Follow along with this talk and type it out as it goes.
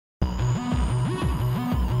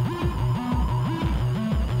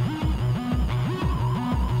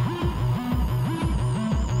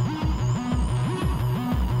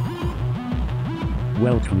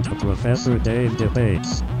Welcome to Professor Dave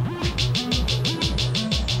Debates.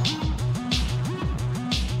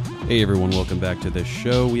 Hey everyone, welcome back to the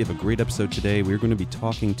show. We have a great episode today. We're going to be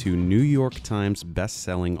talking to New York Times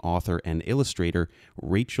best-selling author and illustrator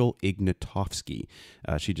Rachel Ignotofsky.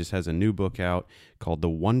 She just has a new book out called The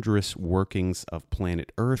Wondrous Workings of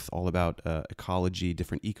Planet Earth, all about ecology,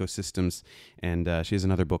 different ecosystems. And she has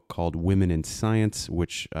another book called Women in Science,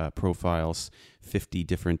 which profiles 50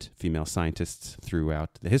 different female scientists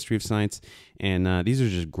throughout the history of science. And these are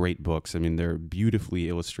just great books. I mean, they're beautifully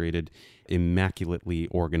illustrated, immaculately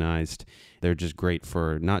organized. They're just great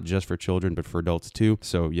for not just for children, but for adults too.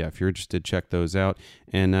 So yeah, if you're interested, check those out.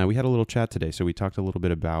 And we had a little chat today. So we talked a little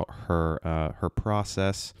bit about her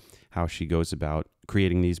process, how she goes about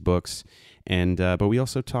creating these books. And but we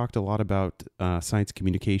also talked a lot about science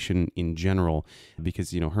communication in general,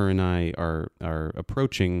 because, you know, her and I are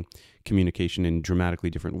approaching communication in dramatically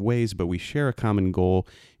different ways, but we share a common goal.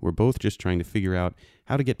 We're both just trying to figure out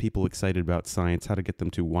how to get people excited about science, how to get them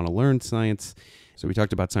to want to learn science. So we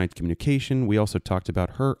talked about science communication. We also talked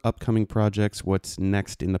about her upcoming projects, what's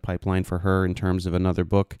next in the pipeline for her in terms of another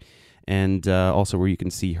book, and also where you can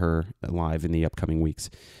see her live in the upcoming weeks.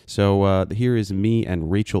 So here is me and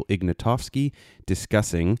Rachel Ignotofsky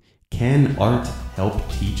discussing, can art help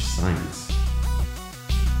teach science?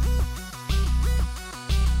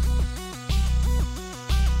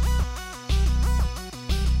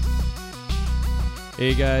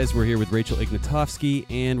 Hey guys, we're here with Rachel Ignotofsky,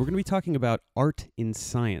 and we're going to be talking about art in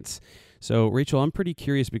science. So Rachel, I'm pretty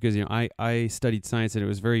curious because, you know, I studied science and it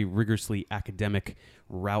was a very rigorously academic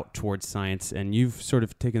route towards science, and you've sort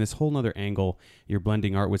of taken this whole nother angle. You're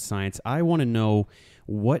blending art with science. I want to know,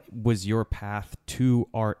 what was your path to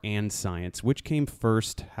art and science? Which came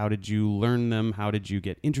first? How did you learn them? How did you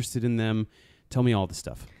get interested in them? Tell me all the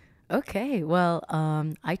stuff. Okay, well,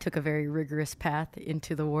 I took a very rigorous path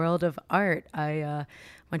into the world of art. I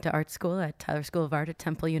went to art school at Tyler School of Art at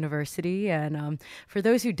Temple University, and for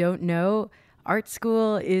those who don't know, art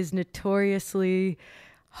school is notoriously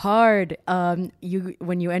hard. When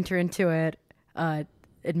you enter into it,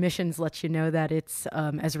 admissions lets you know that it's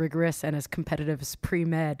as rigorous and as competitive as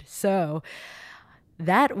pre-med. So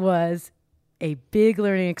that was a big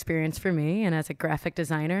learning experience for me. And as a graphic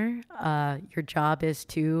designer, your job is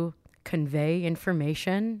to convey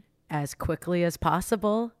information as quickly as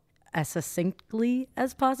possible, as succinctly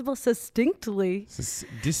as possible. Distinct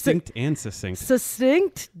and succinct.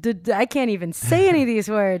 Succinct. I can't even say any of these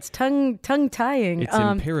words. Tongue tying. It's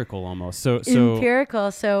empirical almost. So empirical.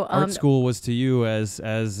 So art school was to you as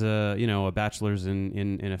you know, a bachelor's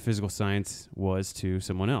in a physical science was to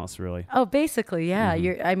someone else, really. Oh, basically, yeah.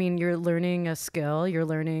 Mm-hmm. You're learning a skill. You're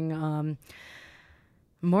learning.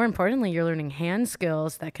 More importantly, you're learning hand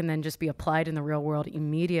skills that can then just be applied in the real world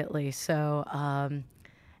immediately. So,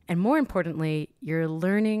 and more importantly, you're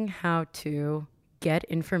learning how to get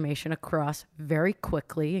information across very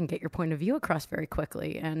quickly and get your point of view across very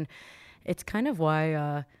quickly. And it's kind of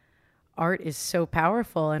why art is so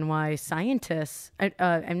powerful, and why why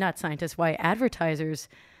advertisers,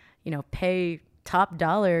 you know, pay top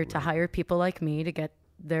dollar to hire people like me to get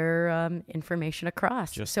their information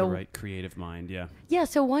across. Just the right creative mind, yeah. Yeah,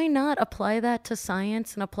 so why not apply that to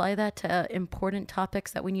science and apply that to important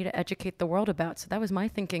topics that we need to educate the world about? So that was my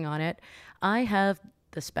thinking on it. I have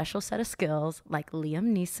the special set of skills, like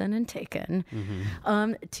Liam Neeson and Taken,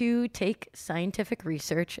 to take scientific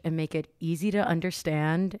research and make it easy to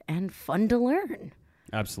understand and fun to learn.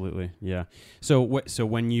 Absolutely, yeah. So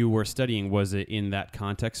when you were studying, was it in that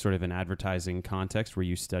context, sort of an advertising context? Were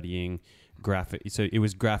you studying graphic? So it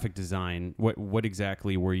was graphic design. What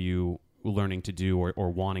exactly were you learning to do or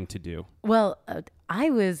wanting to do? Well, I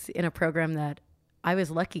was in a program that I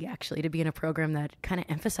was lucky actually to be in a program that kind of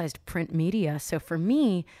emphasized print media. So for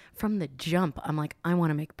me, from the jump, I'm like, I want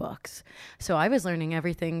to make books. So I was learning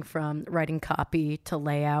everything from writing copy to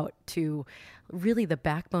layout to really the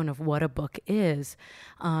backbone of what a book is.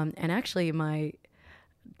 And actually my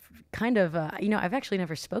kind of, I've actually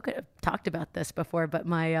never talked about this before, but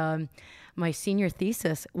my senior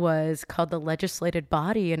thesis was called The Legislated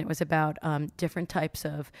Body, and it was about different types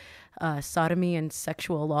of sodomy and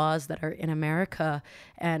sexual laws that are in America,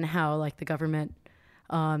 and how like the government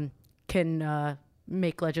can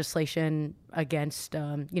make legislation against,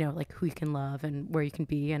 like who you can love and where you can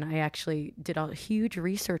be. And I actually did a huge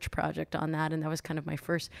research project on that. And that was kind of my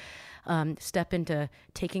first step into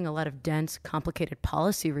taking a lot of dense, complicated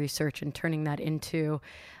policy research and turning that into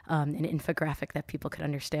an infographic that people could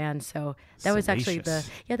understand. So that was actually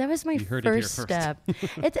that was my first step.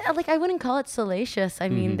 It's like, I wouldn't call it salacious. I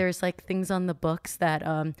mean, there's like things on the books that,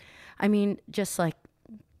 just like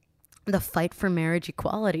the fight for marriage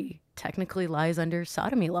equality technically lies under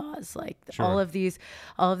sodomy laws. Like Sure. all of these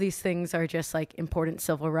things are just like important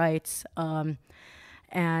civil rights.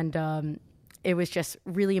 It was just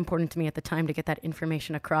really important to me at the time to get that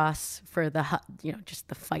information across for just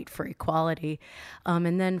the fight for equality.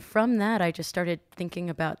 And then from that, I just started thinking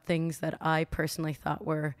about things that I personally thought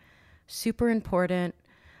were super important,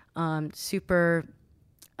 super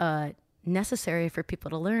necessary for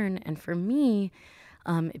people to learn. And for me,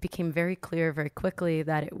 it became very clear very quickly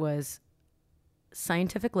that it was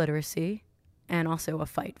scientific literacy and also a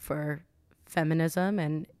fight for feminism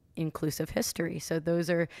and inclusive history. So those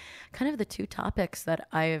are kind of the two topics that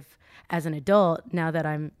I've, as an adult, now that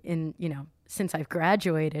I'm in, since I've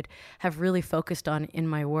graduated, have really focused on in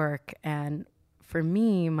my work. And for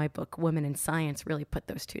me, my book, Women in Science, really put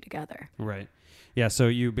those two together. Right. Yeah, so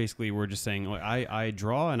you basically were just saying, like, I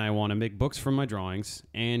draw and I want to make books from my drawings,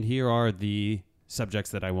 and here are the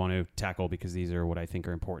subjects that I want to tackle because these are what I think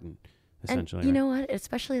are important, essentially. And you know what?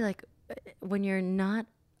 Especially like when you're not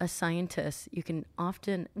a scientist, you can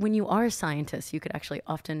often, when you are a scientist, you could actually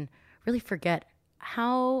often really forget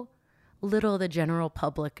how little the general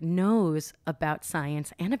public knows about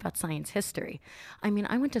science and about science history. I mean,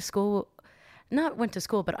 I went to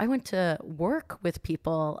work with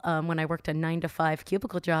people when I worked a 9-to-5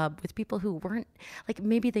 cubicle job with people who weren't, like,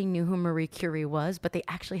 maybe they knew who Marie Curie was, but they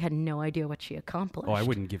actually had no idea what she accomplished. Oh, I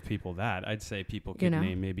wouldn't give people that. I'd say people could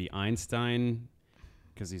name maybe Einstein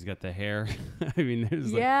because he's got the hair. I mean,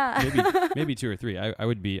 there's maybe 2 or 3. I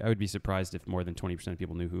would be surprised if more than 20% of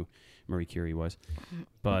people knew who Marie Curie was.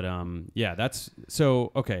 But yeah, that's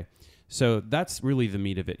so okay. So that's really the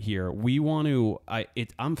meat of it here. We want to.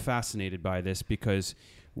 I'm fascinated by this because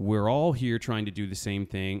we're all here trying to do the same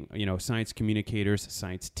thing. Science communicators,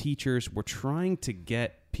 science teachers. We're trying to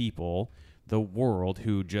get people, the world,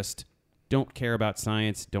 who just don't care about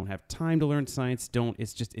science, don't have time to learn science.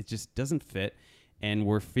 It just doesn't fit. And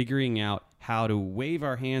we're figuring out how to wave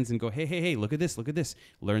our hands and go, hey, look at this,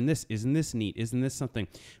 learn this. Isn't this neat? Isn't this something?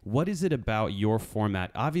 What is it about your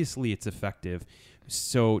format? Obviously, it's effective.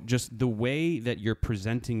 So just the way that you're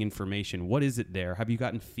presenting information, what is it there? Have you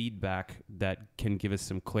gotten feedback that can give us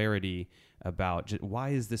some clarity about why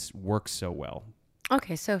is this work so well?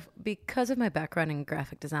 Okay, so because of my background in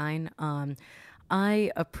graphic design,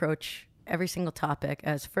 I approach every single topic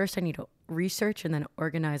as first I need to research and then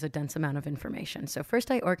organize a dense amount of information. So first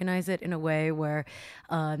I organize it in a way where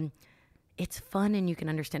it's fun and you can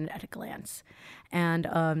understand it at a glance.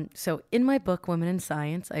 And so in my book, Women in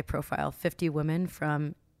Science, I profile 50 women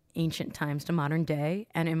from ancient times to modern day.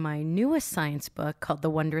 And in my newest science book called The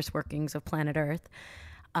Wondrous Workings of Planet Earth,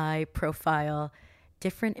 I profile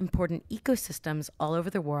different important ecosystems all over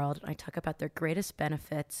the world. I talk about their greatest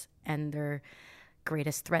benefits and their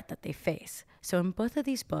greatest threat that they face. So in both of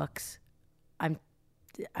these books,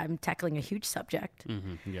 I'm tackling a huge subject.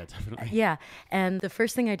 Mm-hmm. Yeah, definitely. Yeah. And the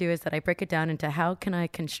first thing I do is that I break it down into how can I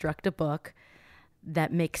construct a book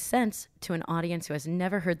that makes sense to an audience who has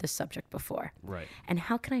never heard this subject before. Right. And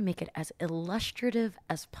how can I make it as illustrative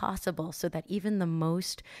as possible so that even the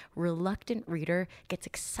most reluctant reader gets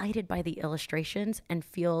excited by the illustrations and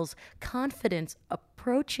feels confidence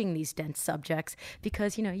approaching these dense subjects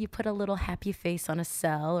because, you put a little happy face on a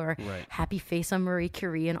cell or happy face on Marie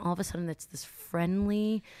Curie and all of a sudden it's this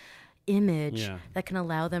friendly image that can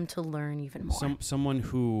allow them to learn even more. Someone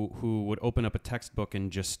who would open up a textbook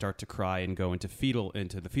and just start to cry and go into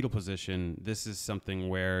the fetal position. This is something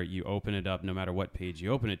where you open it up, no matter what page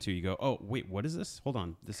you open it to, you go, oh wait, what is this? Hold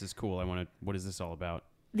on, this is cool. What is this all about?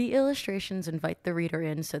 The illustrations invite the reader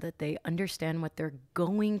in so that they understand what they're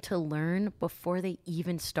going to learn before they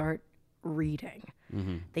even start reading.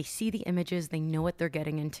 Mm-hmm. They see the images, they know what they're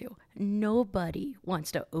getting into. Nobody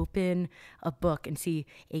wants to open a book and see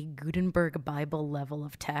a Gutenberg Bible level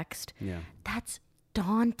of text. Yeah. That's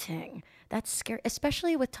daunting. That's scary,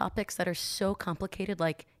 especially with topics that are so complicated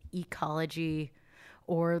like ecology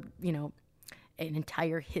or, an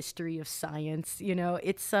entire history of science.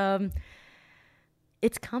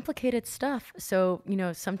 It's complicated stuff. So,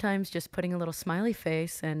 sometimes just putting a little smiley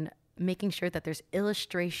face and making sure that there's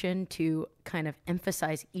illustration to kind of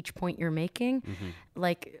emphasize each point you're making. Mm-hmm.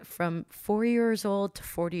 Like from 4 years old to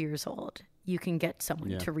 40 years old, you can get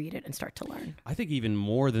someone to read it and start to learn. I think even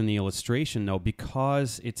more than the illustration, though,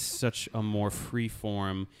 because it's such a more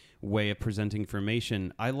free-form way of presenting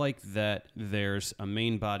information, I like that there's a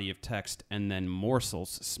main body of text and then morsels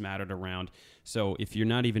smattered around. So if you're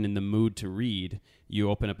not even in the mood to read, you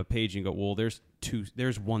open up a page and go, well,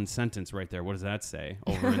 there's one sentence right there. What does that say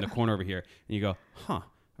over in the corner over here? And you go, huh.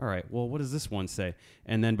 all right, well, what does this one say?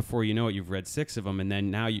 And then before you know it, you've read 6 of them, and then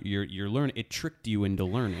now you're learning. It tricked you into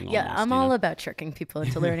learning. Yeah, almost, I'm all about tricking people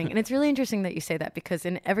into learning. And it's really interesting that you say that, because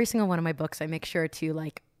in every single one of my books, I make sure to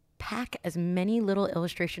like pack as many little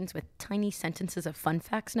illustrations with tiny sentences of fun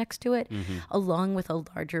facts next to it, along with a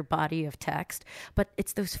larger body of text. But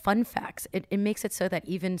it's those fun facts. It makes it so that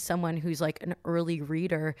even someone who's like an early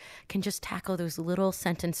reader can just tackle those little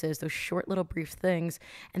sentences, those short little brief things,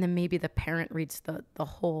 and then maybe the parent reads the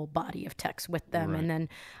whole body of text with them. Right. And then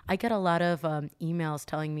I get a lot of emails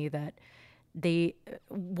telling me that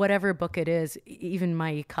whatever book it is, even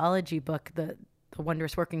my ecology book, the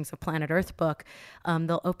Wondrous Workings of Planet Earth book,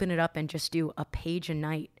 they'll open it up and just do a page a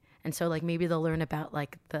night. And so like maybe they'll learn about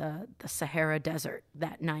like the Sahara Desert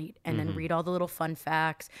that night, and then read all the little fun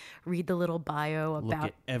facts, read the little bio about... Look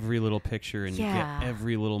at every little picture and get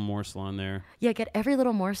every little morsel on there. Yeah, get every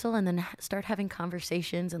little morsel, and then start having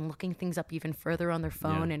conversations and looking things up even further on their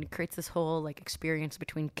phone. And it creates this whole like experience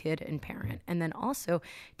between kid and parent. And then also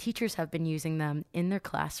teachers have been using them in their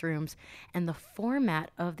classrooms, and the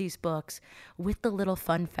format of these books with the little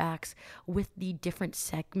fun facts, with the different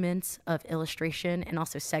segments of illustration and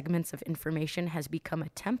also segments of information has become a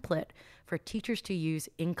template for teachers to use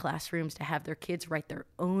in classrooms to have their kids write their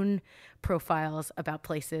own profiles about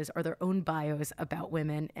places or their own bios about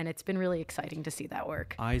women. And it's been really exciting to see that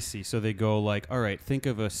work. I see. So they go like, all right, think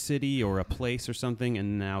of a city or a place or something,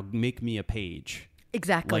 and now make me a page.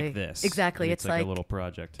 Exactly. Like this. Exactly. And it's like a little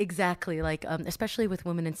project. Exactly. Like, especially with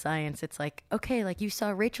Women in Science, it's like, okay, like you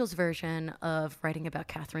saw Rachel's version of writing about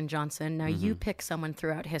Katherine Johnson. Now you pick someone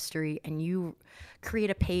throughout history and you create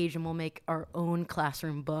a page, and we'll make our own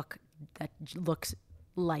classroom book that looks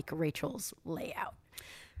like Rachel's layout.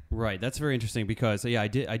 Right. That's very interesting, because I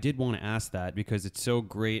did want to ask that, because it's so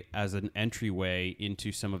great as an entryway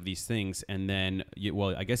into some of these things. And then,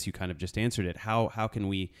 I guess you kind of just answered it. How can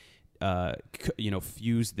we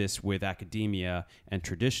fuse this with academia and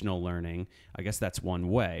traditional learning? I guess that's one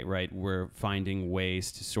way, right? We're finding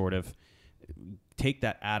ways to sort of take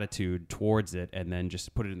that attitude towards it and then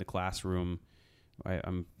just put it in the classroom.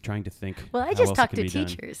 I'm trying to think. Well, I just talk to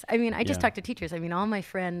teachers. I mean, I just talk to teachers. I mean, all my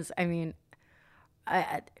friends, I mean,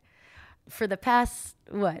 for the past,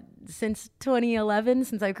 since 2011,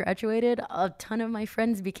 since I graduated, a ton of my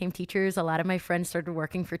friends became teachers. A lot of my friends started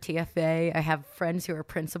working for TFA. I have friends who are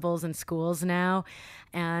principals in schools now.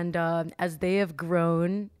 And as they have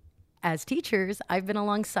grown as teachers, I've been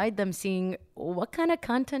alongside them seeing what kind of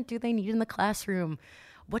content do they need in the classroom?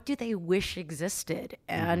 What do they wish existed?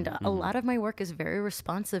 And a lot of my work is very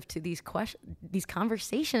responsive to these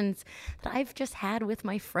conversations that I've just had with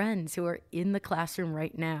my friends who are in the classroom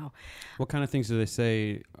right now. What kind of things do they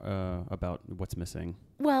say about what's missing?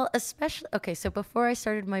 Well, especially, okay, so before I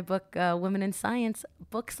started my book, Women in Science,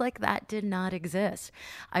 books like that did not exist.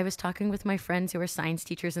 I was talking with my friends who are science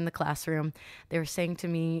teachers in the classroom. They were saying to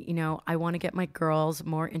me, I want to get my girls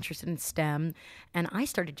more interested in STEM. And I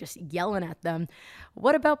started just yelling at them,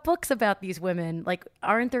 what about books about these women? Like,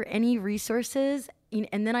 aren't there any resources?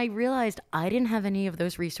 And then I realized I didn't have any of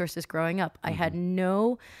those resources growing up. I had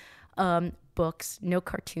no books, no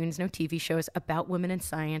cartoons, no TV shows about women in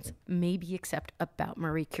science, maybe except about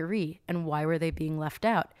Marie Curie, and why were they being left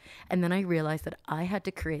out? And then I realized that I had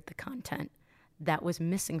to create the content that was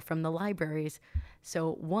missing from the libraries.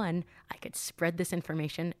 So one, I could spread this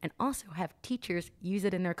information and also have teachers use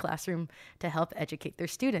it in their classroom to help educate their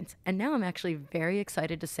students. And now I'm actually very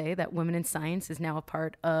excited to say that Women in Science is now a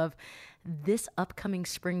part of this upcoming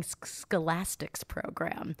spring Scholastics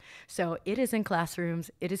program. So it is in classrooms,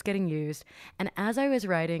 it is getting used. And as I was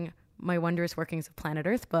writing my Wondrous Workings of Planet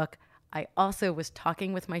Earth book, I also was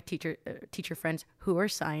talking with my teacher friends who are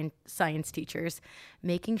science teachers,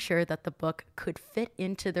 making sure that the book could fit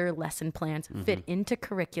into their lesson plans, fit into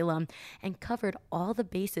curriculum, and covered all the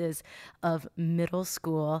bases of middle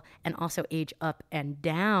school and also age up and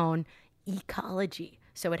down ecology.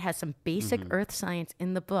 So it has some basic earth science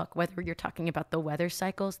in the book, whether you're talking about the weather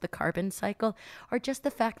cycles, the carbon cycle, or just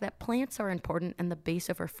the fact that plants are important and the base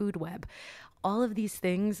of our food web. All of these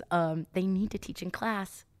things they need to teach in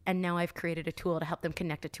class. And now I've created a tool to help them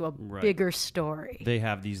connect it to a bigger story. They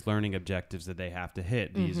have these learning objectives that they have to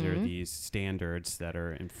hit. These are these standards that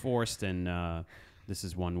are enforced, and this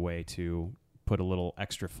is one way to put a little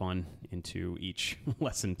extra fun into each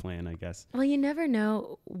lesson plan, I guess. Well, you never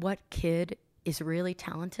know what kid is really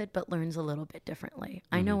talented but learns a little bit differently.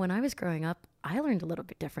 I know when I was growing up, I learned a little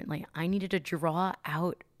bit differently. I needed to draw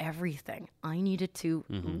out everything. I needed to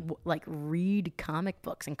read comic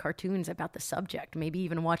books and cartoons about the subject, maybe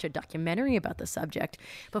even watch a documentary about the subject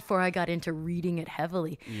before I got into reading it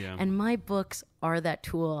heavily. Yeah. And my books are that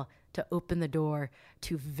tool to open the door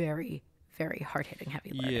to very, very hard-hitting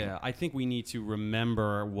heavy learning. Yeah, I think we need to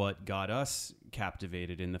remember what got us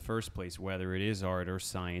captivated in the first place, whether it is art or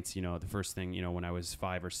science. You know, the first thing, you know, when I was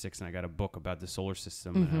 5 or 6 and I got a book about the solar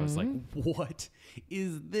system, and I was like, what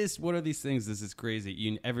is this? What are these things? This is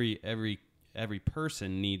crazy. Every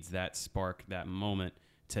person needs that spark, that moment,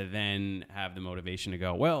 to then have the motivation to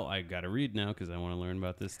go, well, I got to read now because I want to learn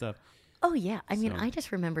about this stuff. Oh, yeah. I mean, I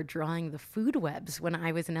just remember drawing the food webs when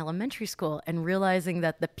I was in elementary school and realizing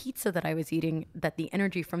that the pizza that I was eating, that the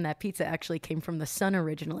energy from that pizza actually came from the sun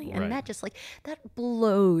originally. And that just that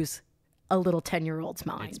blows a little 10-year-old's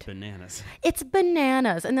mind. It's bananas. It's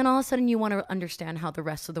bananas. And then all of a sudden you want to understand how the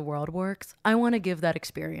rest of the world works. I want to give that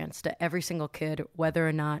experience to every single kid, whether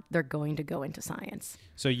or not they're going to go into science.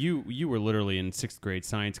 So you were literally in 6th grade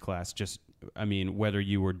science class, whether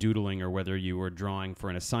you were doodling or whether you were drawing for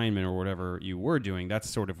an assignment or whatever you were doing, that's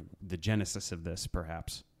sort of the genesis of this,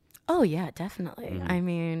 perhaps. Oh, yeah, definitely. I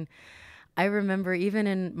mean, I remember even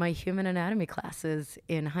in my human anatomy classes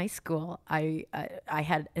in high school, I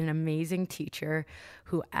had an amazing teacher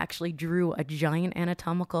who actually drew a giant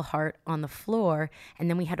anatomical heart on the floor, and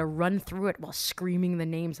then we had to run through it while screaming the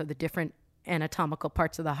names of the different anatomical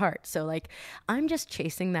parts of the heart. So I'm just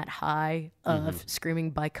chasing that high of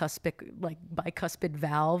screaming bicuspid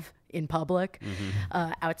valve in public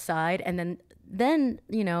outside, and then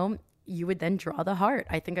you would then draw the heart.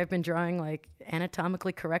 I think I've been drawing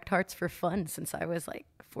anatomically correct hearts for fun since I was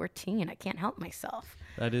 14. I can't help myself.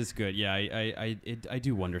 That is good. Yeah, I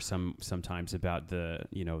do wonder sometimes about the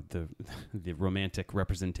romantic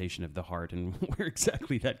representation of the heart and where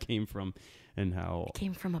exactly that came from and how it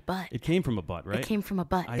came from a butt. It came from a butt, right? It came from a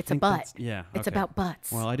butt. It's a butt. Yeah, it's about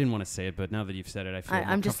butts. Well, I didn't want to say it, but now that you've said it, I feel more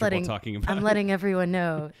comfortable talking about it. I'm letting everyone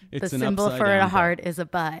know the It's an symbol for upside-down a heart is a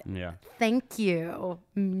butt. Yeah. Thank you,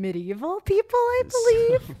 medieval people. I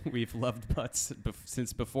believe we've loved butts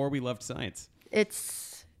since before we loved science.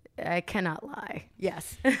 I cannot lie.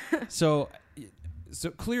 Yes. So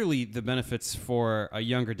clearly the benefits for a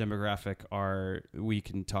younger demographic we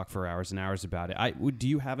can talk for hours and hours about it. Do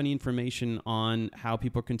you have any information on how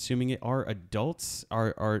people are consuming it? Are adults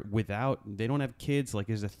they don't have kids?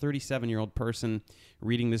 Is a 37-year-old person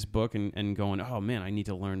reading this book and going, oh man, I need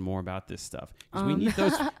to learn more about this stuff? Because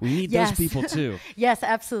we need yes. those people too. Yes,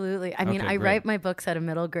 absolutely. I mean, I great. write my books at a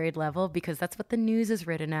middle grade level because that's what the news is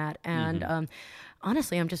written at. And,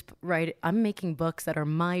 honestly, I'm making books that are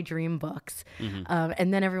my dream books.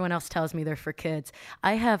 And then everyone else tells me they're for kids.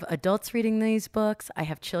 I have adults reading these books. I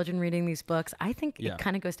have children reading these books. I think it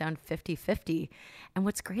kind of goes down 50-50. And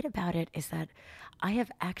what's great about it is that I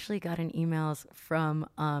have actually gotten emails from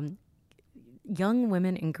young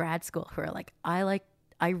women in grad school who are like,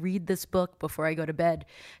 I read this book before I go to bed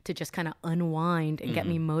to just kind of unwind and get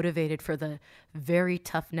me motivated for the very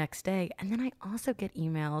tough next day. And then I also get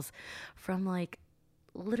emails from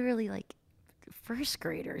literally first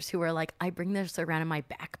graders who are like, I bring this around in my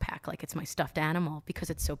backpack like it's my stuffed animal because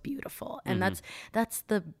it's so beautiful. And that's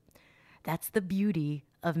the beauty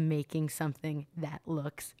of making something that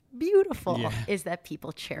looks beautiful, is that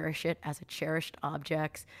people cherish it as a cherished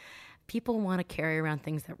object. People want to carry around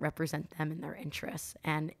things that represent them and their interests.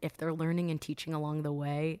 And if they're learning and teaching along the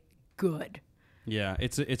way, good. Yeah,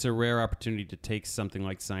 it's a rare opportunity to take something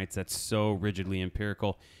like science that's so rigidly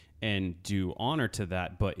empirical and do honor to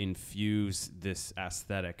that, but infuse this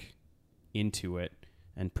aesthetic into it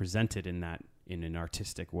and present it in an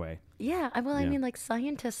artistic way. Yeah, I mean,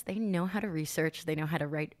 scientists, they know how to research. They know how to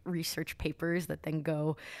write research papers that then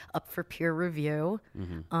go up for peer review.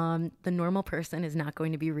 The normal person is not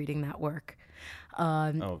going to be reading that work.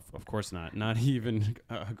 Of course not. Not even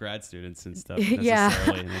grad students and stuff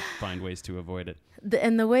necessarily, and they find ways to avoid it.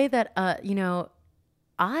 And the way that,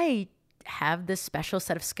 I have this special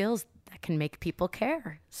set of skills that can make people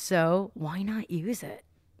care. So why not use it?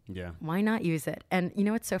 Yeah. Why not use it? And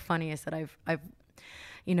what's so funny is that I've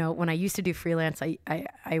when I used to do freelance,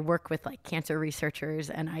 I work with cancer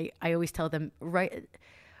researchers, and I always tell them,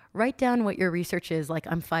 write down what your research is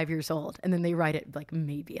I'm 5 years old, and then they write it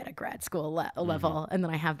maybe at a grad school level, and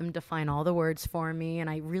then I have them define all the words for me, and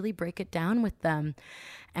I really break it down with them,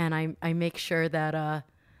 and I make sure that a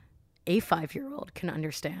 5-year-old can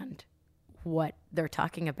understand what they're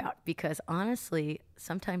talking about, because honestly,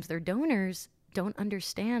 sometimes their donors don't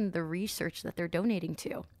understand the research that they're donating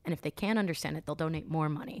to. And if they can't understand it, they'll donate more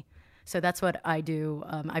money. So that's what I do.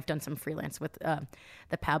 I've done some freelance with the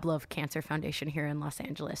Pavlov Cancer Foundation here in Los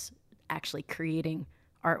Angeles, actually creating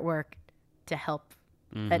artwork to help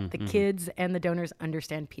the kids and the donors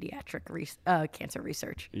understand pediatric cancer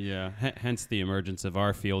research. Yeah, hence the emergence of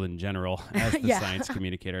our field in general as the science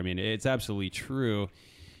communicator. I mean, it's absolutely true.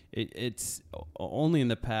 it's only in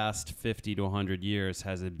the past 50 to 100 years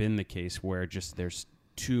has it been the case where just there's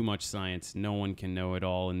too much science. No one can know it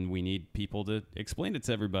all, and we need people to explain it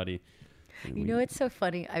to everybody. You know, it's so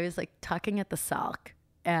funny. I was like talking at the Salk,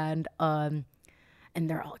 and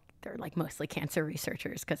they're like mostly cancer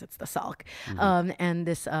researchers because it's the Salk. And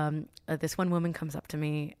this one woman comes up to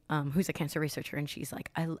me who's a cancer researcher, and she's like,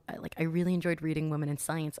 I really enjoyed reading Women in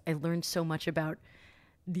Science. I learned so much about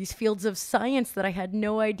these fields of science that I had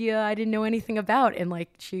no idea, I didn't know anything about. And like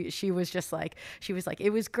she was like,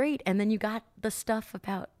 it was great. And then you got the stuff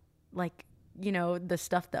about like, you know, the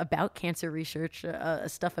stuff about cancer research,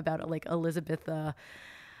 stuff about like Elizabeth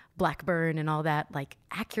Blackburn and all that, like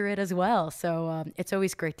accurate as well. So it's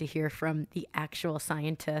always great to hear from the actual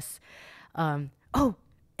scientists.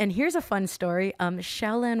 And here's a fun story.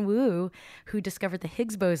 Xiaolan Wu, who discovered the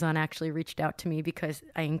Higgs boson, actually reached out to me because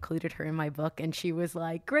I included her in my book, and she was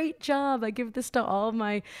like, "Great job! I give this to all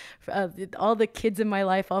my, all the kids in my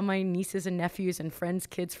life, all my nieces and nephews and friends'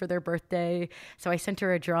 kids for their birthday." So I sent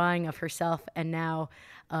her a drawing of herself, and now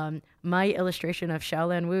my illustration of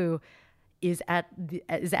Xiaolan Wu is at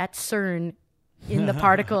CERN. In the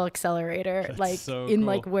particle accelerator, like so in cool.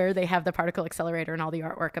 like where they have the particle accelerator and all the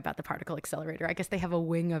artwork about the particle accelerator. I guess they have a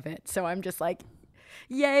wing of it. So I'm just like,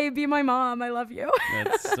 yay, be my mom. I love you.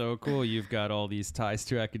 That's so cool. You've got all these ties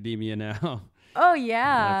to academia now. Oh,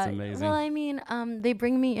 yeah. That's amazing. Well, I mean, they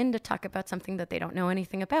bring me in to talk about something that they don't know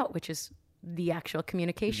anything about, which is the actual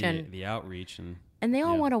communication. The outreach And they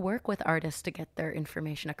all want to work with artists to get their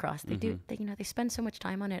information across. They do, they spend so much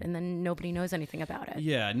time on it, and then nobody knows anything about it.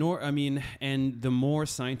 Yeah, and the more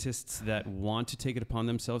scientists that want to take it upon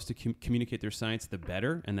themselves to communicate their science, the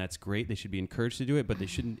better, and that's great. They should be encouraged to do it, but they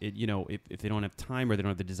shouldn't, if they don't have time or they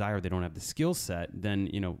don't have the desire, or they don't have the skill set, then,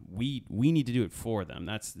 we need to do it for them.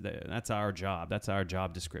 That's our job. That's our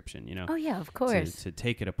job description, Oh, yeah, of course. To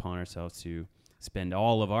take it upon ourselves to spend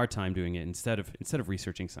all of our time doing it instead of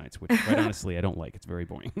researching science, which quite honestly I don't like. It's very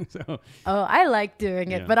boring. So I like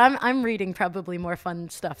doing it, but I'm reading probably more fun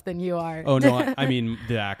stuff than you are. Oh no, I mean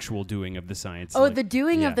the actual doing of the science. The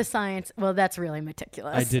doing of the science. Well, that's really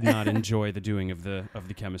meticulous. I did not enjoy the doing of the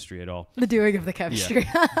chemistry at all. The doing of the chemistry.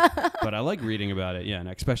 Yeah. But I like reading about it. Yeah, and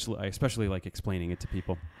I especially like explaining it to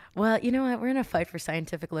people. Well, you know what? We're in a fight for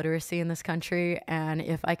scientific literacy in this country, and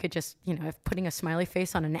if I could just, if putting a smiley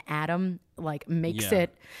face on an atom like makes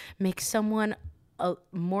someone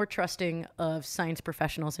more trusting of science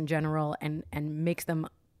professionals in general, and makes them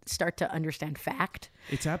start to understand fact.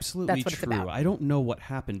 It's absolutely true. It's about. I don't know what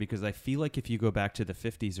happened, because I feel like if you go back to the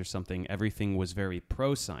 50s or something, everything was very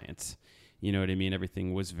pro-science. You know what I mean?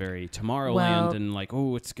 Everything was very Tomorrowland and like,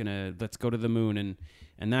 let's go to the moon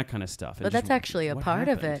and that kind of stuff. But that's actually a part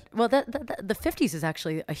of it. Well, the 50s is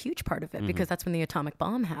actually a huge part of it, because that's when the atomic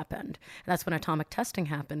bomb happened. And that's when atomic testing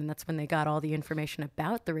happened. And that's when they got all the information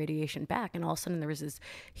about the radiation back. And all of a sudden there was this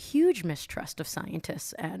huge mistrust of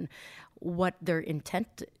scientists and what their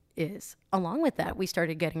intent is. Along with that, we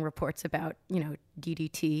started getting reports about,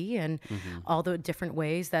 DDT and all the different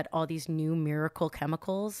ways that all these new miracle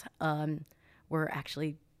chemicals were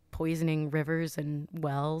actually poisoning rivers and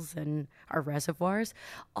wells and our reservoirs.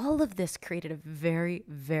 All of this created a very,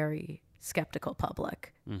 very skeptical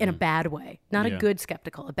public in a bad way. Not a good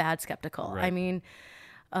skeptical, a bad skeptical. Right. I mean,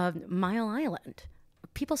 Mile Island,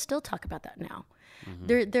 people still talk about that now.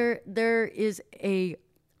 There is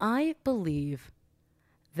I believe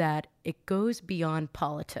that it goes beyond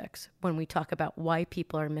politics when we talk about why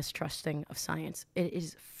people are mistrusting of science. It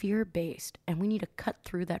is fear-based, and we need to cut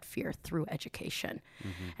through that fear through education.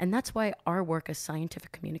 And that's why our work as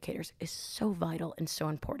scientific communicators is so vital and so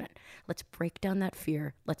important. Let's break down that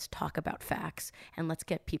fear, let's talk about facts, and let's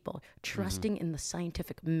get people trusting in the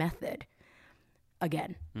scientific method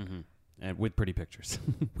again. And with pretty pictures.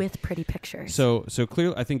 With pretty pictures. So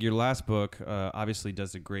clearly, I think your last book obviously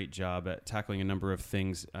does a great job at tackling a number of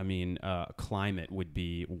things. I mean, climate would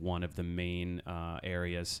be one of the main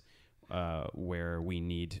areas where we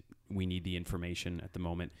need the information at the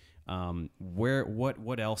moment.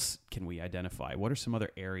 What else can we identify? What are some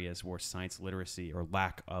other areas where science literacy or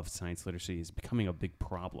lack of science literacy is becoming a big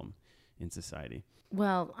problem in society?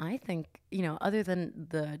 Well, I think, other than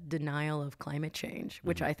the denial of climate change,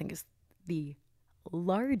 which I think is the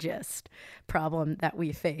largest problem that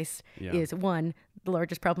we face, is one, the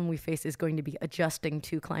largest problem we face is going to be adjusting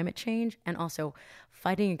to climate change, and also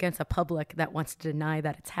fighting against a public that wants to deny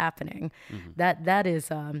that it's happening. That is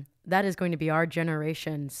going to be our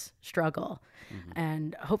generation's struggle,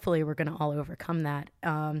 and hopefully we're going to all overcome that.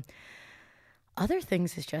 Other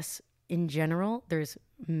things is just, in general, there's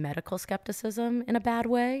medical skepticism in a bad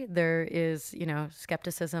way. There is,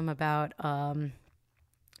 skepticism about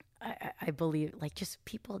I believe like just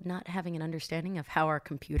people not having an understanding of how our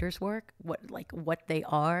computers work, what they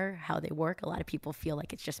are, how they work. A lot of people feel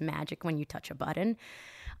like it's just magic when you touch a button.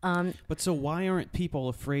 But so why aren't people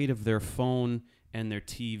afraid of their phone and their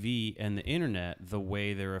TV and the internet the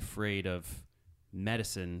way they're afraid of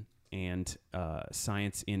medicine and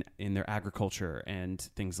science in their agriculture and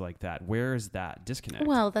things like that? Where is that disconnect?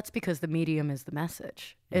 Well, that's because the medium is the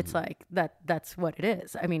message. It's like that's what it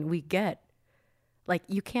is. I mean, we get like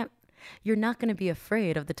you're not going to be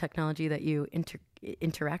afraid of the technology that you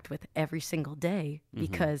interact with every single day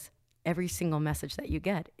because every single message that you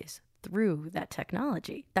get is through that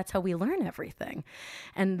technology. That's how we learn everything.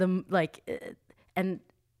 And and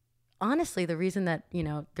honestly, the reason that,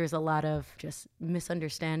 there's a lot of just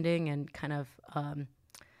misunderstanding and kind of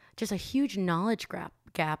just a huge knowledge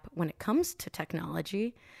gap when it comes to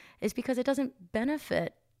technology is because it doesn't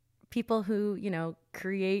benefit people who,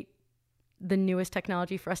 create the newest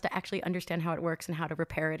technology for us to actually understand how it works and how to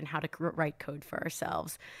repair it and how to write code for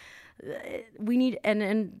ourselves. We need,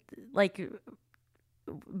 and like,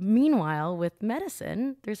 meanwhile, with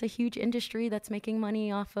medicine, there's a huge industry that's making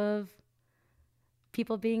money off of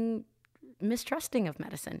people being mistrusting of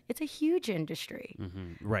medicine. It's a huge industry.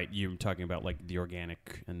 Right. You're talking about like the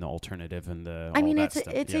organic and the alternative and the. I mean,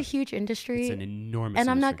 it's a huge industry. It's an enormous. And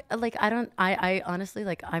industry. I'm not like I honestly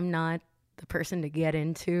like I'm not the person to get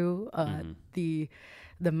into the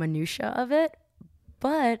minutia of it.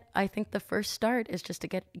 But I think the first start is just to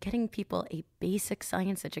getting people a basic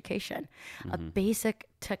science education, a basic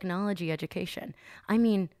technology education. I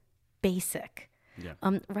mean, basic. Yeah.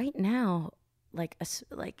 Right now,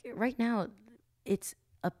 right now, it's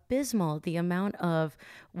abysmal the amount of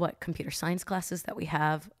computer science classes that we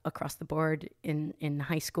have across the board in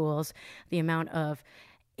high schools, the amount of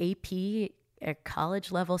AP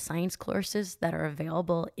college level science courses that are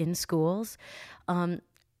available in schools.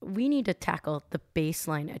 We need to tackle the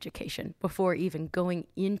baseline education before even going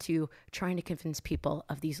into trying to convince people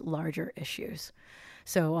of these larger issues.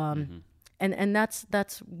 So, and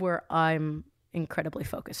that's where I'm incredibly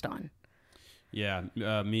focused on. Yeah,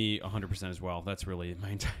 me 100% as well. That's really my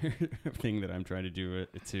entire thing that I'm trying to do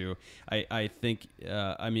too. I think,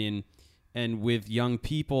 and with young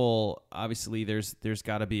people, obviously there's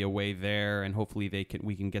got to be a way there, and hopefully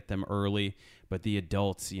we can get them early. But the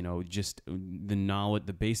adults, just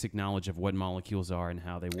the basic knowledge of what molecules are and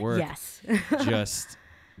how they work. Yes. Just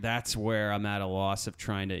that's where I'm at a loss of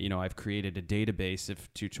trying to, I've created a database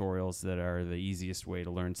of tutorials that are the easiest way to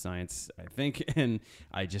learn science, I think, and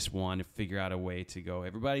I just want to figure out a way to go,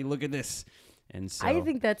 everybody look at this. And so I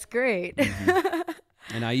think that's great.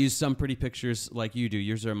 And I use some pretty pictures like you do.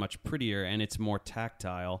 Yours are much prettier and it's more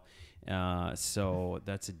tactile. So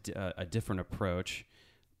that's a different approach.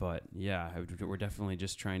 But yeah, we're definitely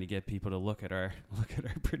just trying to get people to look at our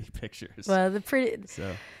pretty pictures. Well,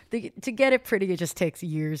 to get it pretty, it just takes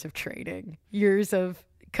years of training, years of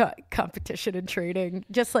competition and training.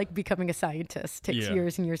 Just like becoming a scientist takes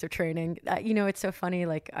years and years of training. It's so funny.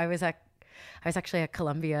 Like I was actually at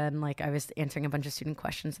Columbia, and like I was answering a bunch of student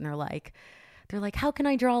questions, and they're like, how can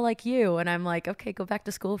I draw like you? And I'm like, okay, go back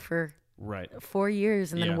to school for 4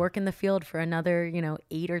 years and then work in the field for another,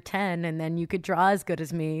 8 or 10, and then you could draw as good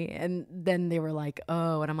as me. And then they were like,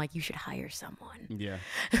 oh, and I'm like, you should hire someone. Yeah.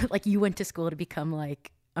 Like you went to school to become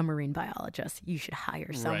like a marine biologist. You should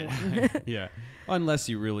hire someone. Right. Yeah. Unless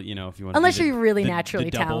you really, if you want unless to you're really naturally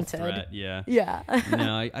the double talented. Threat. Yeah. Yeah.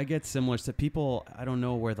 No, I get similar stuff. People, I don't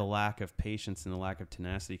know where the lack of patience and the lack of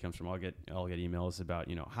tenacity comes from. I'll get emails about,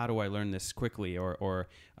 how do I learn this quickly, or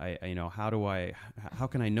how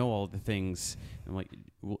can I know all the things? I'm like,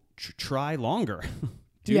 well, try longer.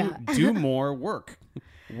 Do more work.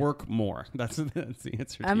 Work more. That's the answer to your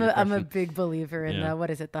question. I'm a big believer in the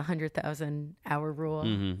 100,000 hour rule.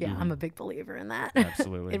 I'm a big believer in that.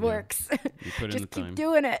 Absolutely. It works. You put in Just the keep time.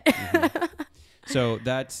 doing it.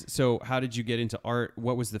 So how did you get into art?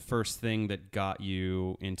 What was the first thing that got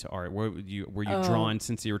you into art? Were you drawn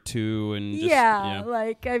since you were 2 and just,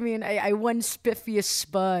 I won Spiffiest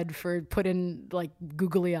Spud for putting like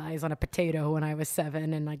googly eyes on a potato when I was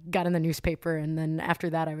 7, and I got in the newspaper, and then after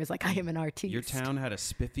that I was like, I am an artiste. Your town had a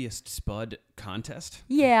Spiffiest Spud contest?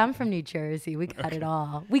 Yeah, I'm from New Jersey. We got it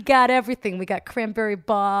all. We got everything. We got Cranberry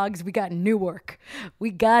Bogs. We got Newark. We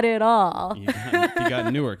got it all. If you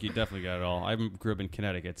got Newark, you definitely got it all. I grew up in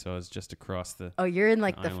Connecticut, so I was just across the you're in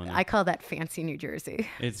like island. I call that fancy New Jersey.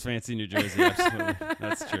 It's fancy New Jersey, absolutely.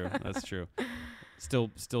 That's true.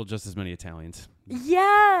 Still just as many Italians.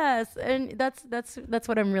 Yes, and that's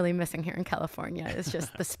what I'm really missing here in California is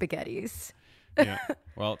just the spaghettis. Yeah.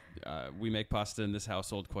 Well, we make pasta in this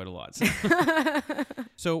household quite a lot. So.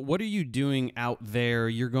 So what are you doing out there?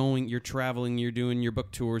 You're traveling, you're doing your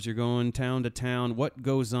book tours, you're going town to town. What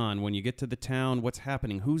goes on when you get to the town? What's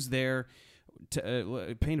happening? Who's there?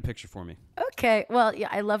 Paint a picture for me. Okay. Well, yeah,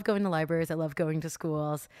 I love going to libraries. I love going to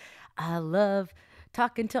schools. I love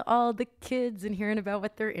talking to all the kids and hearing about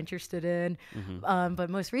what they're interested in.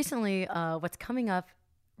 But most recently, what's coming up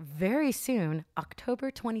very soon,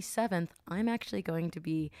 October 27th, I'm actually going to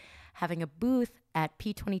be having a booth at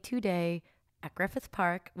P22 Day at Griffith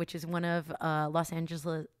Park, which is one of Los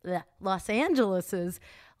Angeles's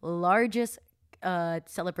largest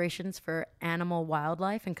celebrations for animal,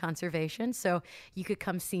 wildlife, and conservation. So you could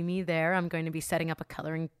come see me there. I'm going to be setting up a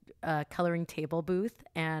coloring table booth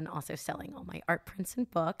and also selling all my art prints and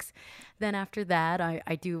books. Then after that,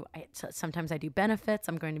 sometimes I do benefits.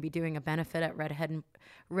 I'm going to be doing a benefit at Redhead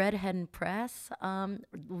and Press,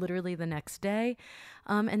 literally the next day.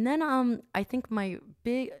 And then I think my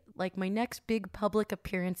next big public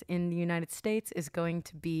appearance in the United States is going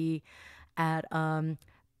to be at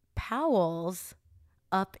Powell's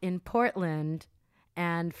up in Portland.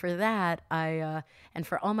 And for that, and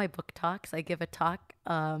for all my book talks, I give a talk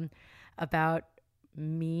about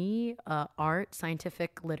me, art,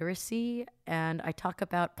 scientific literacy, and I talk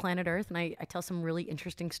about planet Earth, and I tell some really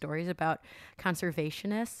interesting stories about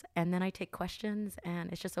conservationists, and then I take questions, and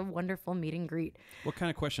it's just a wonderful meet and greet. What kind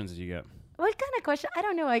of questions do you get? What kind of question? I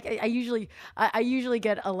don't know. I usually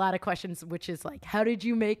get a lot of questions, which is like, how did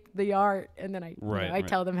you make the art? And then I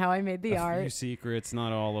tell them how I made the art. A few secrets,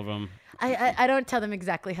 not all of them. I don't tell them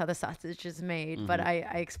exactly how the sausage is made, but I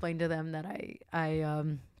explain to them that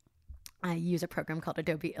I use a program called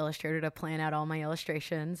Adobe Illustrator to plan out all my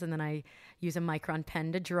illustrations, and then I use a Micron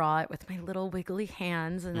pen to draw it with my little wiggly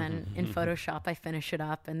hands, and then in Photoshop I finish it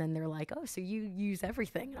up, and then they're like, oh, so you use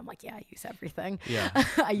everything? And I'm like, yeah, I use everything. Yeah.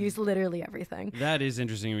 I use literally everything. That is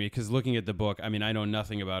interesting to me, because looking at the book, I mean, I know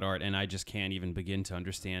nothing about art, and I just can't even begin to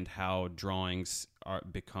understand how drawings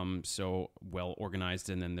become so well organized,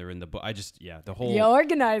 and then they're in the book. You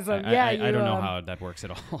organize them. I don't know how that works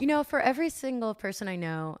at all. For every single person I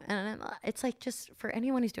know, and it's like just for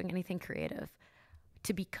anyone who's doing anything creative,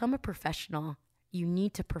 to become a professional, you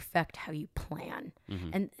need to perfect how you plan,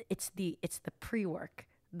 and it's the pre-work.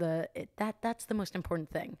 That's the most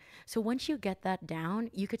important thing. So once you get that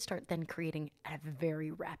down, you could start then creating at a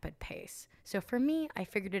very rapid pace. So for me, I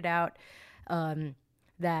figured it out.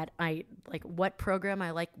 That I like what program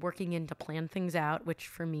I like working in to plan things out, which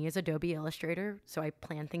for me is Adobe Illustrator. So I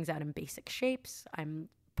plan things out in basic shapes. I'm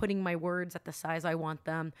putting my words at the size I want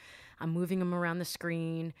them. I'm moving them around the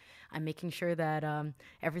screen. I'm making sure that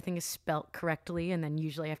everything is spelt correctly. And then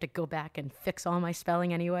usually I have to go back and fix all my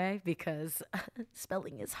spelling anyway, because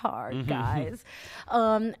spelling is hard, guys.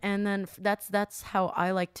 And then that's how I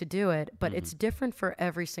like to do it. But it's different for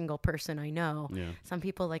every single person I know. Yeah. Some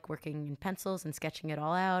people like working in pencils and sketching it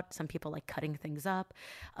all out. Some people like cutting things up.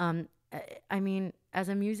 I mean, as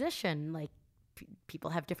a musician, like, people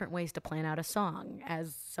have different ways to plan out a song.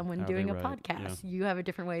 As someone doing a podcast, you have a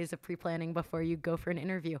different ways of pre-planning before you go for an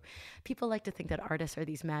interview. People like to think that artists are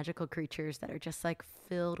these magical creatures that are just like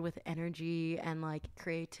filled with energy and like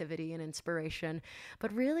creativity and inspiration,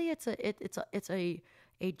 but really it's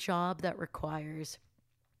a job that requires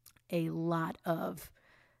a lot of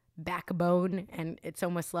backbone, and it's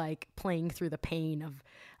almost like playing through the pain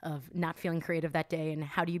of not feeling creative that day. And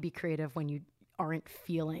how do you be creative when you aren't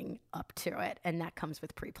feeling up to it? And that comes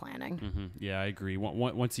with pre-planning. Yeah, I agree.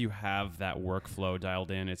 Once you have that workflow dialed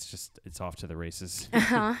in, it's off to the races.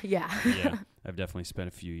 Yeah. I've definitely spent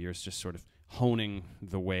a few years just sort of honing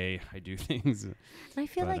the way I do things. And I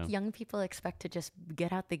feel like young people expect to just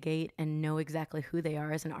get out the gate and know exactly who they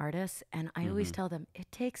are as an artist. And I always tell them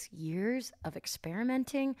it takes years of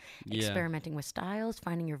experimenting with styles,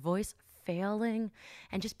 finding your voice, failing,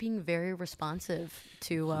 and just being very responsive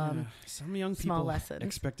to some young small people lessons.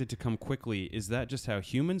 Expect it to come quickly. Is that just how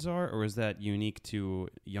humans are, or is that unique to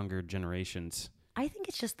younger generations? I think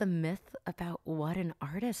it's just the myth about what an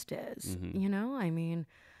artist is. I mean,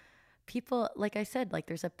 people, like I said, like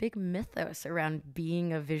there's a big mythos around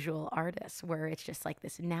being a visual artist where it's just like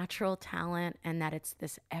this natural talent and that it's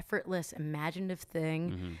this effortless, imaginative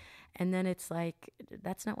thing. And then it's like,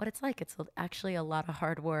 that's not what it's like. It's actually a lot of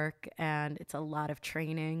hard work, and it's a lot of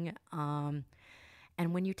training. And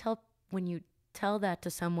when you tell that to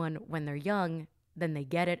someone when they're young, then they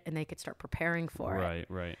get it and they could start preparing for it.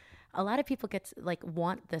 Right. a lot of people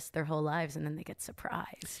want this their whole lives, and then they get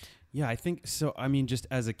surprised. Yeah, I think so. I mean, just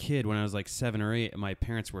as a kid, when I was like 7 or 8, my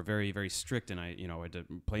parents were very, very strict, and I had to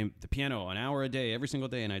play the piano an hour a day, every single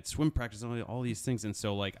day, and I'd swim practice, all these things. And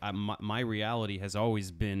so, like, my reality has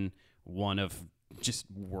always been one of just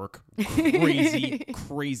work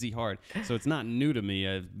crazy hard. So it's not new to me.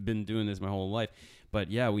 I've been doing this my whole life. But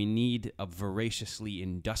yeah, we need a voraciously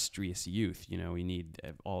industrious youth. We need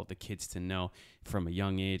all the kids to know from a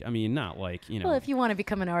young age. I mean, not like, Well, if you want to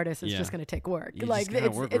become an artist, it's just going to take work.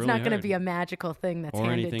 It's not going to be a magical thing that's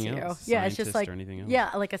handed to you. Yeah, it's just like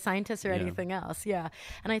like a scientist or anything else. Yeah,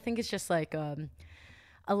 and I think it's just like a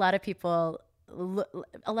lot of people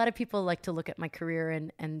like to look at my career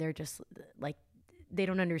and they're just like, they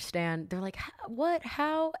don't understand. They're like, what,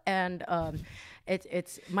 how? And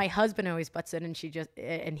it's my husband always butts in,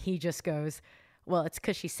 and he just goes, well, it's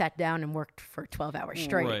because she sat down and worked for 12 hours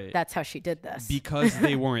straight. Right. That's how she did this. Because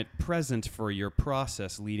they weren't present for your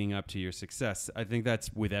process leading up to your success. I think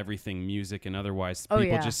that's with everything, music and otherwise.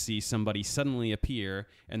 People just see somebody suddenly appear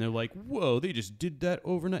and they're like, whoa, they just did that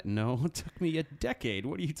overnight. No, it took me a decade.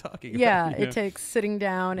 What are you talking about? Yeah, it takes sitting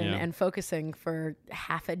down and focusing for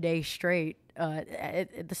half a day straight.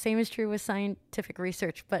 The same is true with scientific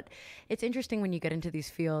research. But it's interesting when you get into these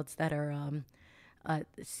fields that are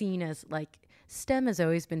seen as like, STEM has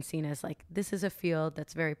always been seen as like, this is a field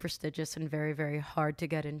that's very prestigious and very, very hard to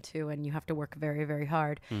get into, and you have to work very, very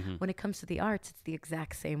hard. Mm-hmm. When it comes to the arts, it's the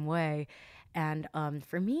exact same way. And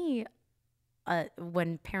for me,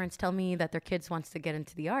 when parents tell me that their kids wants to get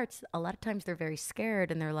into the arts, a lot of times they're very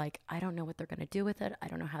scared and they're like, I don't know what they're going to do with it. I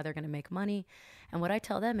don't know how they're going to make money. And what I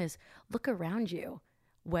tell them is, look around you.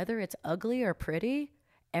 Whether it's ugly or pretty,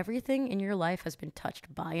 everything in your life has been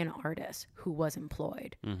touched by an artist who was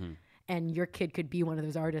employed. Mm-hmm. And your kid could be one of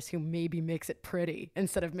those artists who maybe makes it pretty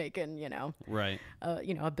instead of making, right,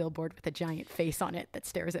 a billboard with a giant face on it that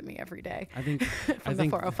stares at me every day. I think from the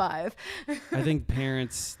 405. I think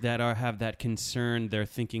parents that have that concern, they're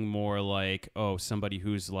thinking more like, oh, somebody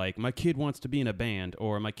who's like, my kid wants to be in a band,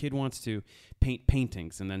 or my kid wants to paint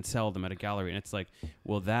paintings and then sell them at a gallery. And it's like,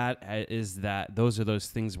 well, those are those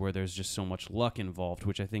things where there's just so much luck involved,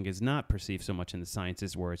 which I think is not perceived so much in the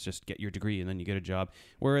sciences, where it's just get your degree and then you get a job.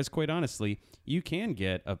 Whereas quite honestly, you can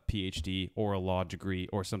get a PhD or a law degree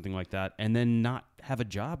or something like that and then not have a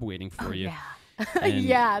job waiting for you. Yeah.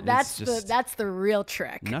 Yeah, that's the real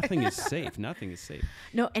trick. Nothing is safe. Nothing is safe.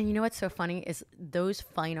 No, and you know what's so funny is those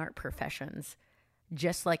fine art professions,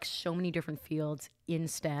 just like so many different fields in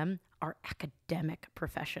STEM, are academic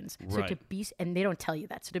professions. Right. So and they don't tell you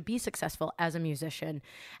that. So to be successful as a musician,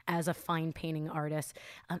 as a fine painting artist,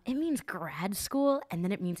 it means grad school, and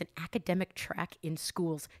then it means an academic track in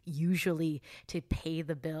schools, usually to pay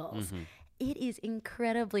the bills. Mm-hmm. It is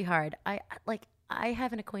incredibly hard. I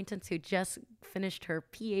have an acquaintance who just finished her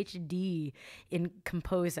PhD in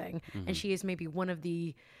composing, mm-hmm. and she is maybe one of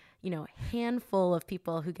the handful of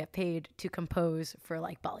people who get paid to compose for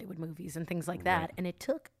like Bollywood movies and things like that. Right. And it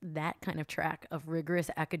took that kind of track of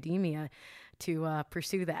rigorous academia to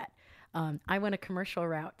pursue that. I went a commercial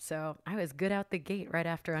route, so I was good out the gate right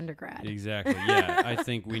after undergrad. Exactly. Yeah. I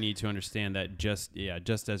think we need to understand that just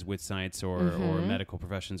as with science or medical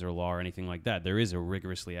professions or law or anything like that, there is a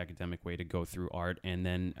rigorously academic way to go through art, and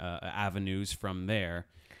then avenues from there.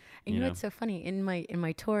 And you know what's so funny in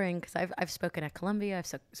my touring, because I've spoken at Columbia,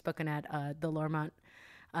 I've spoken at the Lormont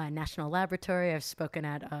National Laboratory, I've spoken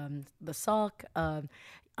at the Salk.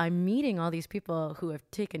 I'm meeting all these people who have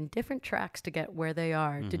taken different tracks to get where they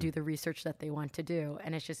are, mm-hmm. to do the research that they want to do,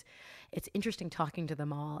 and it's interesting talking to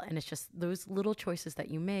them all, and it's just those little choices that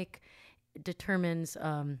you make determines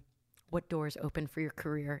what doors open for your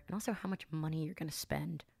career, and also how much money you're going to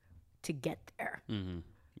spend to get there. Mm-hmm.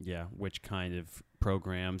 Yeah, which kind of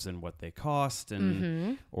programs and what they cost, and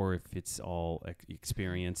mm-hmm. or if it's all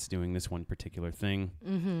experience doing this one particular thing.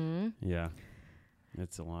 Mm-hmm. Yeah,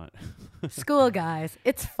 it's a lot. School, guys,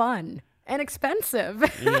 it's fun and expensive.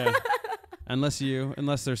 Yeah, unless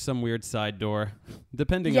there's some weird side door,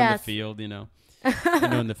 depending on the field. In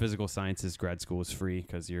the physical sciences, grad school is free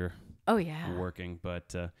because you're working,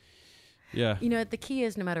 but. Yeah. The key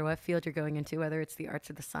is no matter what field you're going into, whether it's the arts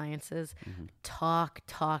or the sciences, mm-hmm. talk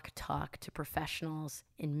to professionals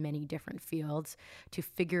in many different fields to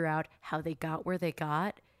figure out how they got where they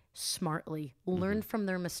got smartly. Learn mm-hmm. from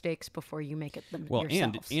their mistakes before you make it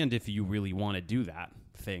yourselves. And if you really want to do that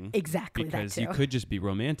thing. Exactly. Because you could just be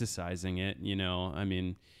romanticizing it, I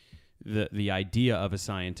mean, the idea of a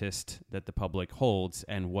scientist that the public holds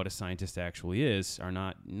and what a scientist actually is are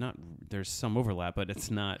not there's some overlap, but it's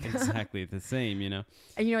not exactly the same, you know.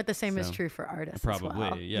 And you know what, the same is So, true for artists Probably,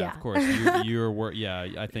 as well. yeah, of course. Your work, yeah.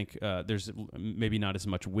 I think there's maybe not as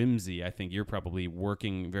much whimsy. I think you're probably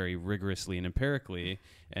working very rigorously and empirically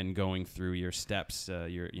and going through your steps,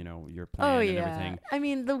 your plan and everything. I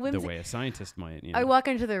mean, the whimsy. The way a scientist might. You know. I walk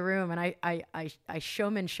into the room and I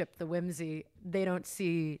showmanship the whimsy. They don't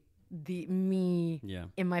see the me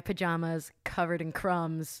in my pajamas covered in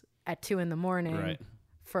crumbs at 2 a.m. Right.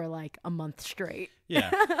 for like a month straight. Yeah.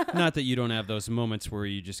 Not that you don't have those moments where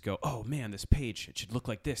you just go, oh man, this page, it should look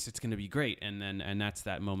like this. It's going to be great. And that's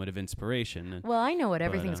that moment of inspiration. Well, I know what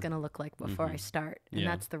everything's going to look like before I start. And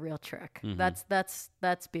that's the real trick.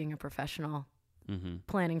 That's being a professional.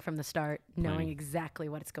 Planning from the start, knowing exactly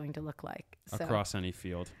what it's going to look like. So, across any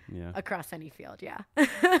field. Yeah. Across any field. Yeah.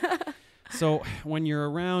 So when you're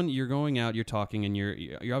around, you're going out, you're talking, and you're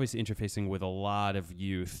obviously interfacing with a lot of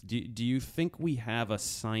youth. Do you think we have a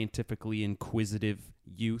scientifically inquisitive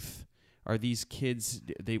youth? Are these kids,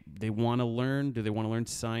 they want to learn? Do they want to learn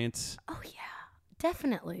science? Oh, yeah,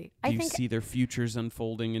 definitely. Do you see their futures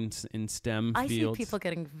unfolding in STEM fields? I see people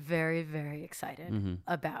getting very, very excited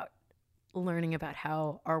about learning about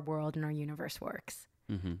how our world and our universe works.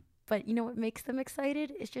 But you know what makes them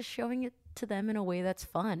excited is just showing it to them in a way that's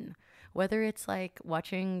fun. Whether it's like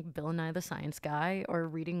watching Bill Nye the Science Guy or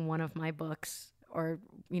reading one of my books or,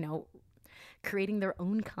 you know, creating their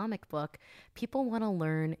own comic book, people want to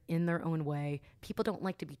learn in their own way. People don't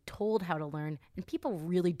like to be told how to learn, and people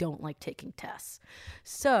really don't like taking tests.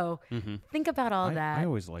 So think about all that. I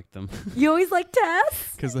always liked them. You always like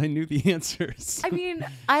tests? Because I knew the answers. I mean,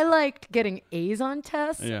 I liked getting A's on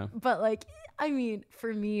tests, Yeah. but like, I mean,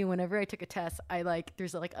 for me, whenever I took a test,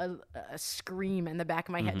 there's like a scream in the back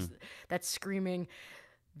of my head that's screaming,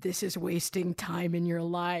 this is wasting time in your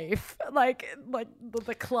life. Like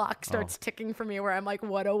the clock starts ticking for me where I'm like,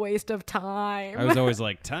 what a waste of time. I was always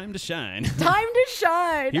like, time to shine. Time to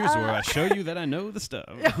shine. Here's where I show you that I know the stuff.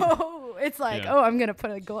 Oh, it's like, I'm going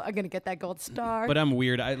to get that gold star. But I'm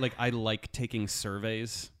weird. I like taking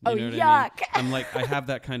surveys. You know what yuck. I mean? I have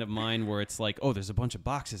that kind of mind where it's like, oh, there's a bunch of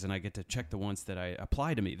boxes and I get to check the ones that I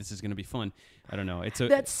apply to me. This is going to be fun. I don't know.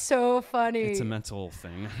 That's so funny. It's a mental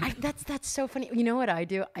thing. That's so funny. You know what I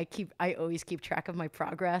do? I always keep track of my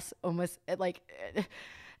progress. Almost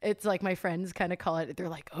it's like my friends kind of call it. They're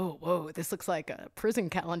like, oh, whoa, this looks like a prison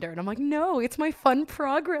calendar. And I'm like, no, it's my fun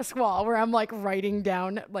progress wall where I'm like writing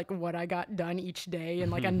down like what I got done each day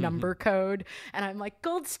and like a number code. And I'm like,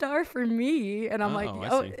 gold star for me. And I'm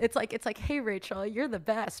it's like, hey, Rachel, you're the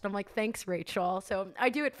best. I'm like, thanks, Rachel. So I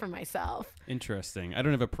do it for myself. Interesting. I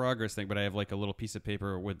don't have a progress thing, but I have like a little piece of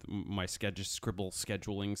paper with my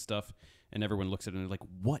scheduling stuff. And everyone looks at it and they're like,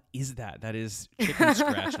 what is that? That is chicken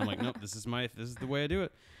scratch. And I'm like, nope, this is the way I do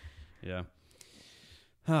it. Yeah.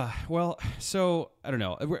 Well, so I don't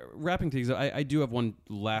know. Wrapping things up, I do have one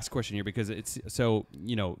last question here because it's so,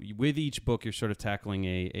 you know, with each book, you're sort of tackling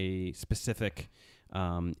a specific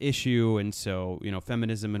issue. And so, you know,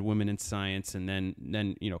 feminism and women in science and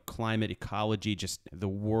then, you know, climate, ecology, just the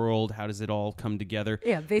world. How does it all come together?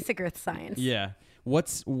 Yeah. Basic earth science. Yeah.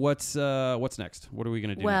 What's next? What are we going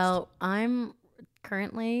to do next? Well, I'm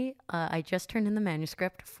currently, I just turned in the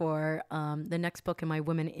manuscript for the next book in my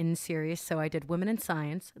Women in series. So I did Women in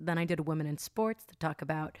Science, then I did Women in Sports to talk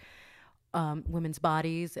about women's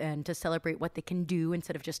bodies and to celebrate what they can do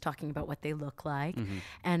instead of just talking about what they look like.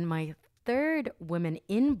 And my third Women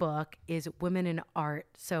in book is Women in Art.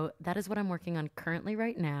 So that is what I'm working on currently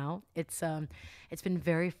right now. It's been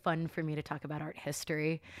very fun for me to talk about art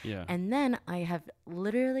history. Yeah. And then I have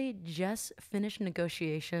literally just finished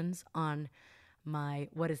negotiations on my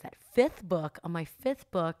fifth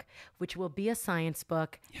book, which will be a science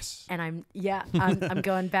book. Yes. And I'm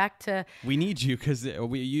going back to. We need you because you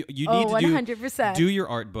need to 100%. do your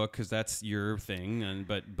art book because that's your thing,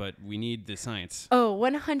 but we need the science.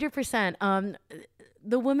 100%.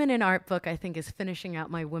 The Women in Art book, I think, is finishing out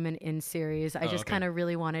my Women in series. I just kind of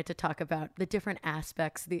really wanted to talk about the different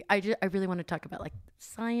aspects. I really want to talk about like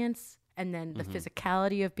science and then the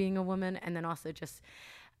physicality of being a woman, and then also just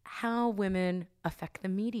how women affect the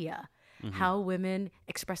media, how women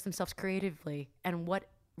express themselves creatively, and what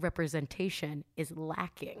representation is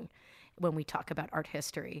lacking when we talk about art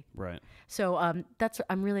history. Right. So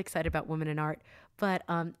I'm really excited about Women in Art. But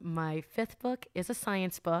my fifth book is a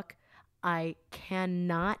science book. I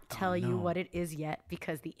cannot tell you what it is yet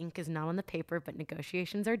because the ink is not on the paper, but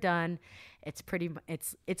negotiations are done. It's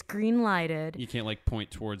green lighted. You can't like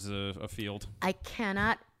point towards a field. I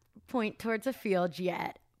cannot point towards a field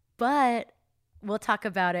yet, but we'll talk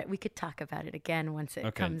about it. We could talk about it again once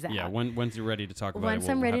it comes out. Yeah, when's you're ready to talk about it, Once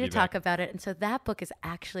I'm ready to talk about it. And so that book is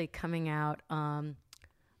actually coming out,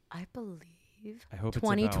 I believe, I hope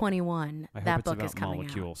 2021. That book is coming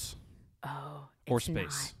molecules. out. Oh, Or it's space.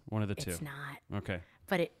 not. One of the two. It's not. Okay.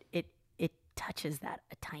 But it touches that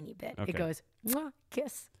a tiny bit. Okay. It goes, mwah,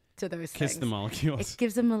 kiss to those Kiss things. the molecules. It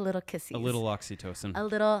gives them a little kissy. A little oxytocin. A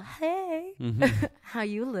little, hey, Mm-hmm. how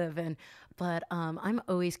you living? But I'm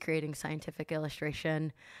always creating scientific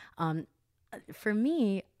illustration. For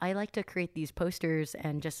me, I like to create these posters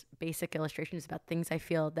and just basic illustrations about things I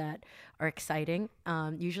feel that are exciting.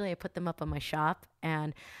 Usually I put them up on my shop,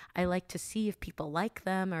 and I like to see if people like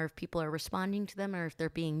them or if people are responding to them or if they're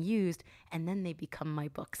being used, and then they become my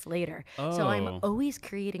books later. So I'm always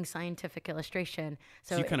creating scientific illustration.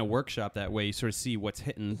 So you kind of workshop that way. You sort of see what's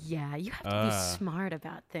hitting. Yeah, you have to be smart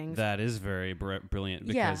about things. That is very brilliant,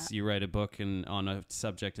 because you write a book on a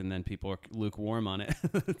subject and then people are lukewarm on it.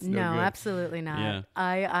 No, absolutely not. Yeah.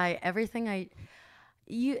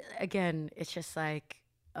 It's just like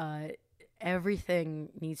everything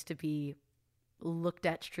needs to be looked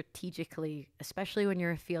at strategically, especially when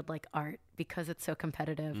you're a field like art, because it's so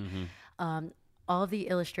competitive. Mm-hmm. All of the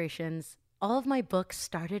illustrations, all of my books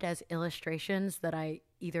started as illustrations that I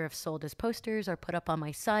either have sold as posters or put up on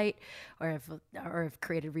my site, or have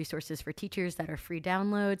created resources for teachers that are free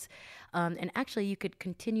downloads. And actually, you could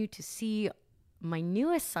continue to see my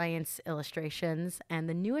newest science illustrations and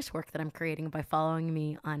the newest work that I'm creating by following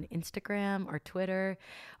me on Instagram or Twitter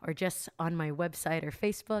or just on my website or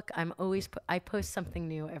Facebook. I post something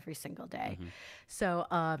new every single day. Mm-hmm. So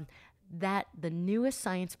the newest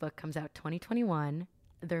science book comes out 2021.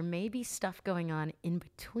 There may be stuff going on in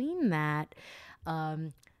between that.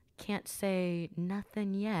 Can't say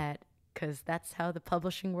nothing yet, because that's how the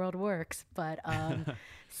publishing world works. But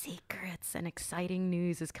secrets and exciting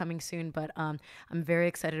news is coming soon. But I'm very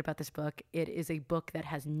excited about this book. It is a book that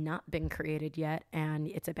has not been created yet, and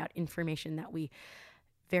it's about information that we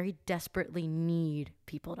very desperately need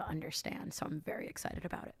people to understand. So I'm very excited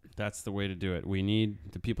about it. That's the way to do it. We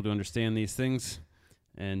need the people to understand these things.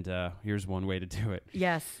 And here's one way to do it.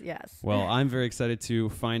 Yes. Well, I'm very excited to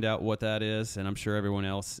find out what that is, and I'm sure everyone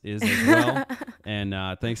else is as well.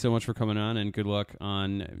 And thanks so much for coming on, and good luck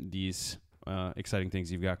on these exciting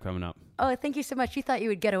things you've got coming up. Oh, thank you so much. You thought you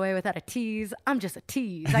would get away without a tease. I'm just a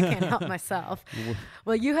tease. I can't help myself.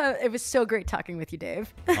 Well, it was so great talking with you,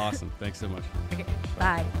 Dave. Awesome. Thanks so much. Okay,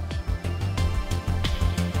 bye.